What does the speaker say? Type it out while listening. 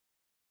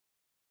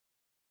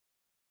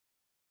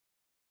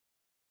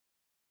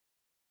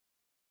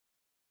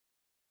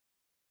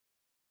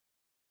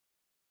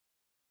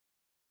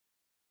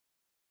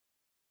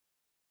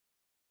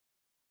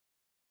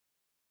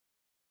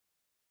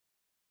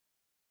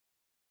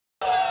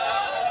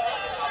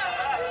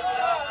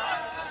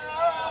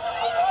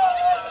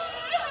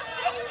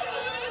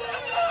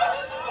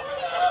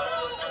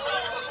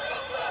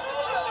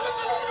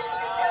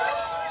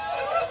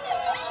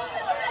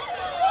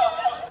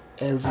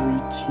Every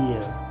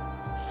tear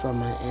from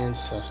my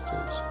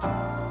ancestors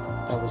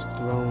that was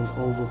thrown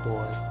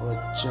overboard or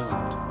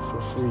jumped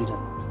for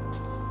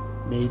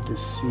freedom made the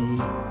sea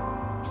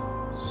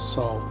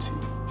salty.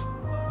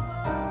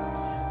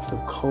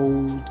 The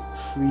cold,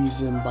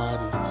 freezing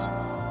bodies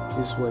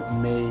is what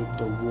made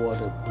the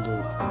water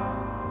blue.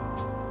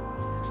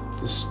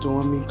 The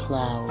stormy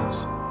clouds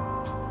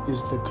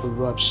is the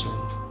corruption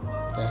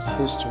that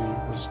history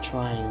was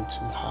trying to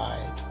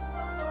hide.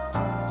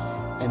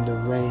 And the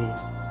rain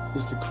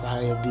is the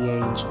cry of the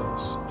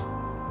angels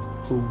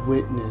who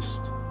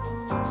witnessed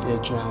their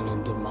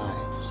drowning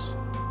demise.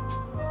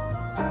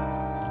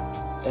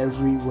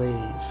 Every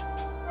wave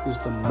is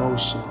the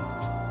motion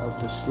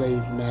of the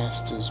slave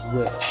master's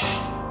whip,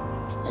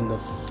 and the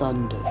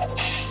thunder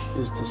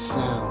is the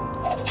sound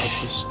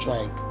of the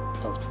strike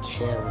of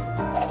tearing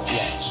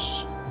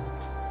flesh.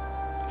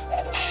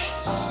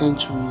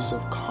 Centuries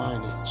of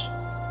carnage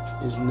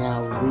is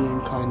now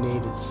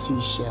reincarnated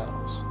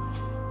seashells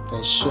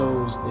that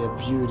shows their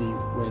beauty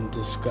when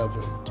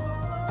discovered.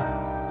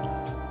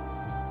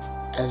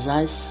 As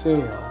I sail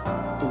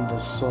in the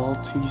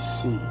salty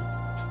sea,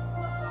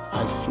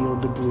 I feel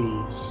the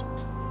breeze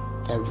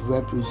that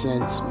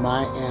represents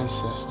my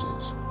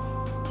ancestors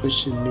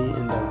pushing me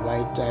in the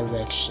right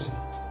direction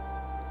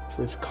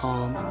with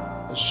calm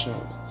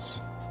assurance.